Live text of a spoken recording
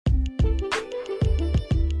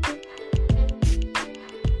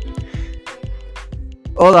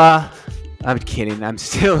Hola. I'm kidding. I'm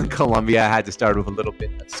still in Colombia. I had to start with a little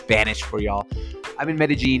bit of Spanish for y'all. I'm in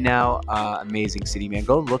Medellin now. Amazing city, man.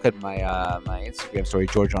 Go look at my Instagram story,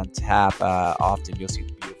 George on Tap. Often you'll see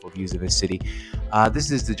the beautiful views of this city.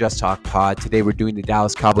 This is the Just Talk Pod. Today we're doing the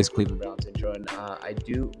Dallas Cowboys Cleveland Browns intro, and I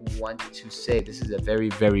do want to say this is a very,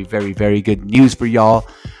 very, very, very good news for y'all.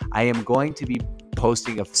 I am going to be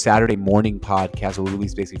posting a Saturday morning podcast. We'll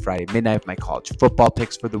release basically Friday midnight with my college football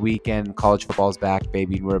picks for the weekend. College football's back,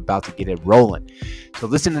 baby, and we're about to get it rolling. So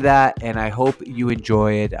listen to that, and I hope you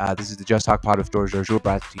enjoy it. This is the Just Talk Pod with George Joshua,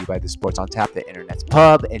 brought to you by the Sports on Tap, the internet's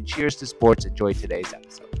pub. And cheers to sports. Enjoy today's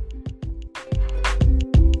episode.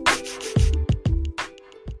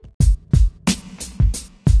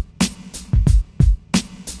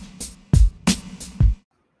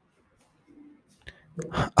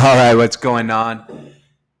 All right, what's going on?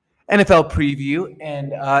 NFL preview.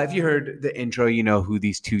 And if you heard the intro, you know who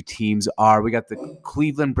these two teams are. We got the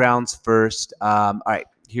Cleveland Browns first. All right,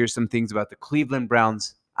 here's some things about the Cleveland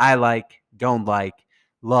Browns I like, don't like,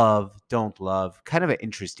 love, don't love. Kind of an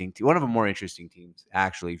interesting team. One of the more interesting teams,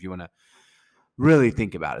 actually, if you want to really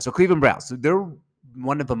think about it. So Cleveland Browns, so they're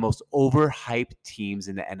one of the most overhyped teams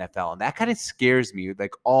in the NFL. And that kind of scares me.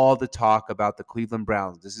 Like all the talk about the Cleveland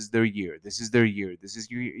Browns. This is their year. This is their year. This is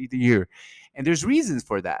the year. And there's reasons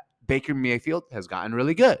for that. Baker Mayfield has gotten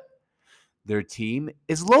really good. Their team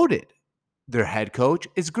is loaded. Their head coach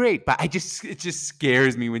is great. But it just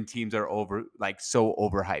scares me when teams are so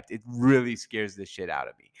overhyped. It really scares the shit out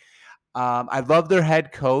of me. I love their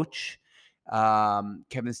head coach, Kevin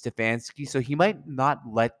Stefanski. So he might not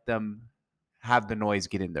let them have the noise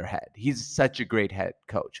get in their head. He's such a great head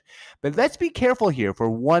coach. But let's be careful here for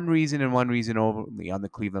one reason and one reason only on the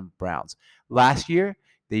Cleveland Browns. Last year,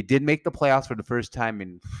 they did make the playoffs for the first time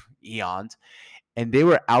in eons, and they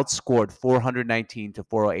were outscored 419 to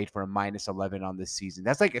 408 for a minus 11 on this season.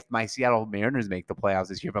 That's like if my Seattle Mariners make the playoffs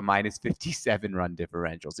this year for a minus 57 run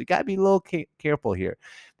differential. So you got to be a little careful here.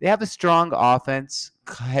 They have a strong offense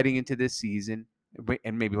heading into this season,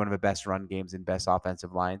 and maybe one of the best run games and best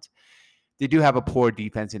offensive lines. They do have a poor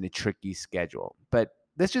defense and a tricky schedule. But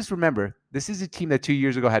let's just remember, this is a team that 2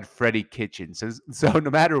 years ago had Freddie Kitchens. So no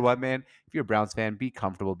matter what, man, if you're a Browns fan, be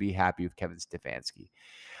comfortable, be happy with Kevin Stefanski.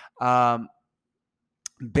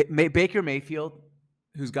 Baker Mayfield,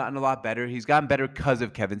 who's gotten a lot better. He's gotten better because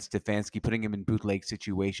of Kevin Stefanski, putting him in bootleg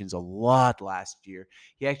situations a lot last year.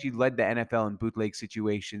 He actually led the NFL in bootleg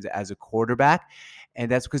situations as a quarterback,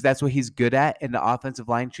 and that's because that's what he's good at, and the offensive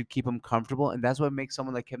line should keep him comfortable, and that's what makes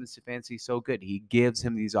someone like Kevin Stefanski so good. He gives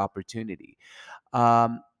him these opportunities.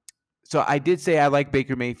 So I did say I like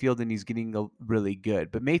Baker Mayfield, and he's getting really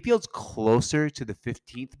good. But Mayfield's closer to the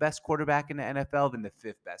 15th best quarterback in the NFL than the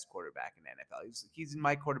 5th best quarterback in the NFL. He's in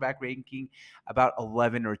my quarterback ranking about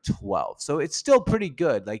 11 or 12. So it's still pretty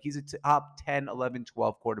good. Like he's a top 10, 11,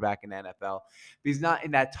 12 quarterback in the NFL. But he's not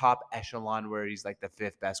in that top echelon where he's like the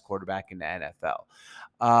 5th best quarterback in the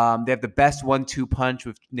NFL. They have the best 1-2 punch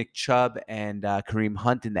with Nick Chubb and Kareem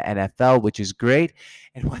Hunt in the NFL, which is great.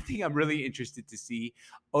 And one thing I'm really interested to see,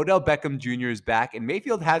 Odell Beckham Jr. is back, and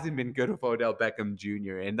Mayfield hasn't been good with Odell Beckham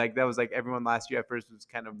Jr. And like that was like everyone last year at first was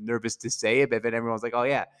kind of nervous to say it, but then everyone was like, "Oh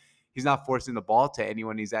yeah, he's not forcing the ball to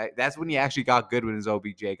anyone." That's when he actually got good when his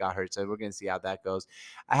OBJ got hurt. So we're gonna see how that goes.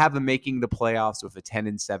 I have them making the playoffs with a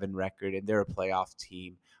 10-7 record, and they're a playoff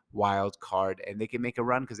team, wild card, and they can make a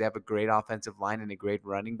run because they have a great offensive line and a great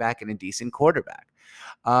running back and a decent quarterback.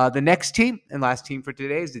 The next team and last team for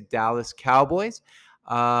today is the Dallas Cowboys.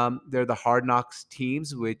 They're the Hard Knocks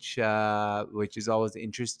teams, which is always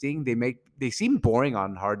interesting. They seem boring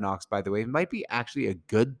on Hard Knocks, by the way. It might be actually a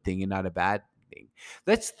good thing and not a bad thing.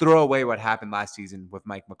 Let's throw away what happened last season with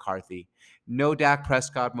Mike McCarthy. No Dak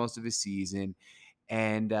Prescott most of the season,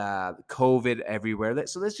 and COVID everywhere.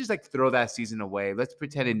 So let's just like throw that season away. Let's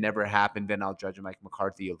pretend it never happened. Then I'll judge Mike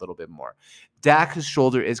McCarthy a little bit more. Dak's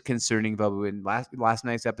shoulder is concerning, but in last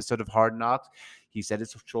night's episode of Hard Knocks, he said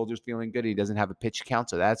his shoulder's feeling good. He doesn't have a pitch count,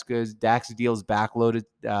 so that's good. Dak's deal is backloaded,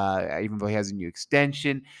 even though he has a new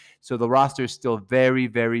extension. So the roster is still very,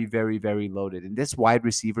 very, very, very loaded. And this wide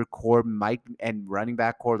receiver core, Mike and running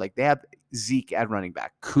back core, like they have Zeke at running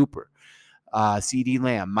back, Cooper, CD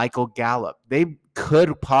Lamb, Michael Gallup. They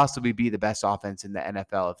could possibly be the best offense in the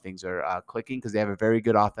NFL if things are clicking because they have a very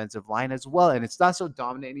good offensive line as well. And it's not so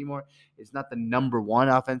dominant anymore. It's not the number one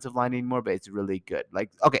offensive line anymore, but it's really good.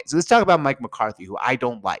 Okay, so let's talk about Mike McCarthy, who I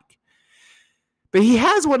don't like. But he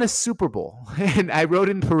has won a Super Bowl. And I wrote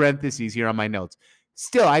in parentheses here on my notes.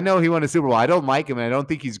 Still, I know he won a Super Bowl. I don't like him, and I don't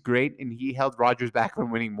think he's great. And he held Rodgers back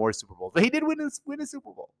from winning more Super Bowls. But he did win a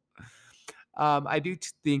Super Bowl. I do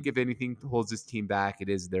think if anything holds this team back, it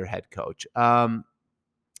is their head coach.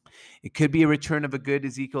 It could be a return of a good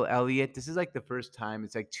Ezekiel Elliott. This is like the first time.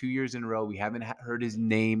 It's like 2 years in a row we haven't heard his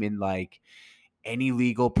name in like any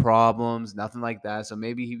legal problems, nothing like that. So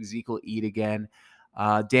maybe Ezekiel eat again.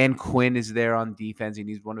 Dan Quinn is there on defense, and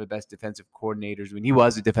he's one of the best defensive coordinators when he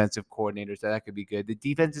was a defensive coordinator, so that could be good. The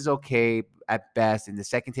defense is okay at best, and the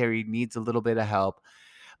secondary needs a little bit of help.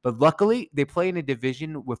 But luckily, they play in a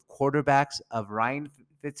division with quarterbacks of Ryan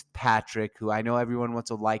Fitzpatrick, who I know everyone wants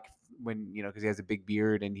to like when, because he has a big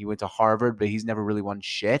beard and he went to Harvard, but he's never really won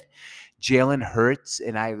shit. Jalen Hurts,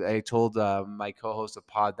 and I told my co-host of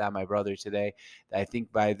Pod that, my brother, today, that I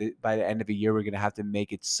think by the end of the year we're gonna have to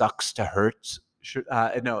make it sucks to hurts.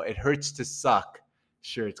 No, it hurts to suck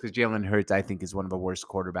shirts, because Jalen Hurts, I think, is one of the worst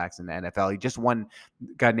quarterbacks in the NFL. He just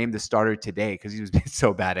got named the starter today because he was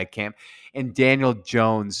so bad at camp. And Daniel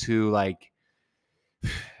Jones, who I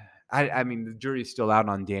mean, the jury's still out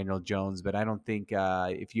on Daniel Jones, but I don't think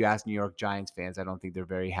if you ask New York Giants fans, I don't think they're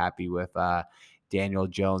very happy with Daniel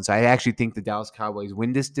Jones. I actually think the Dallas Cowboys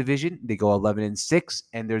win this division. They go 11-6,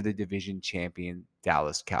 and they're the division champion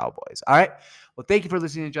Dallas Cowboys. All right. Well, thank you for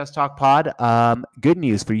listening to Just Talk Pod. Good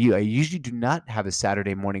news for you. I usually do not have a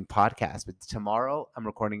Saturday morning podcast, but tomorrow I'm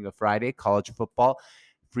recording a Friday college football,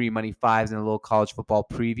 free money fives, and a little college football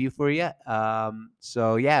preview for you.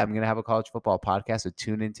 So yeah, I'm going to have a college football podcast, so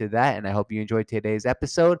tune into that. And I hope you enjoyed today's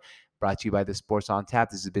episode, brought to you by the Sports on Tap.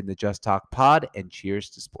 This has been the Just Talk Pod, and cheers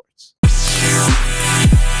to sports.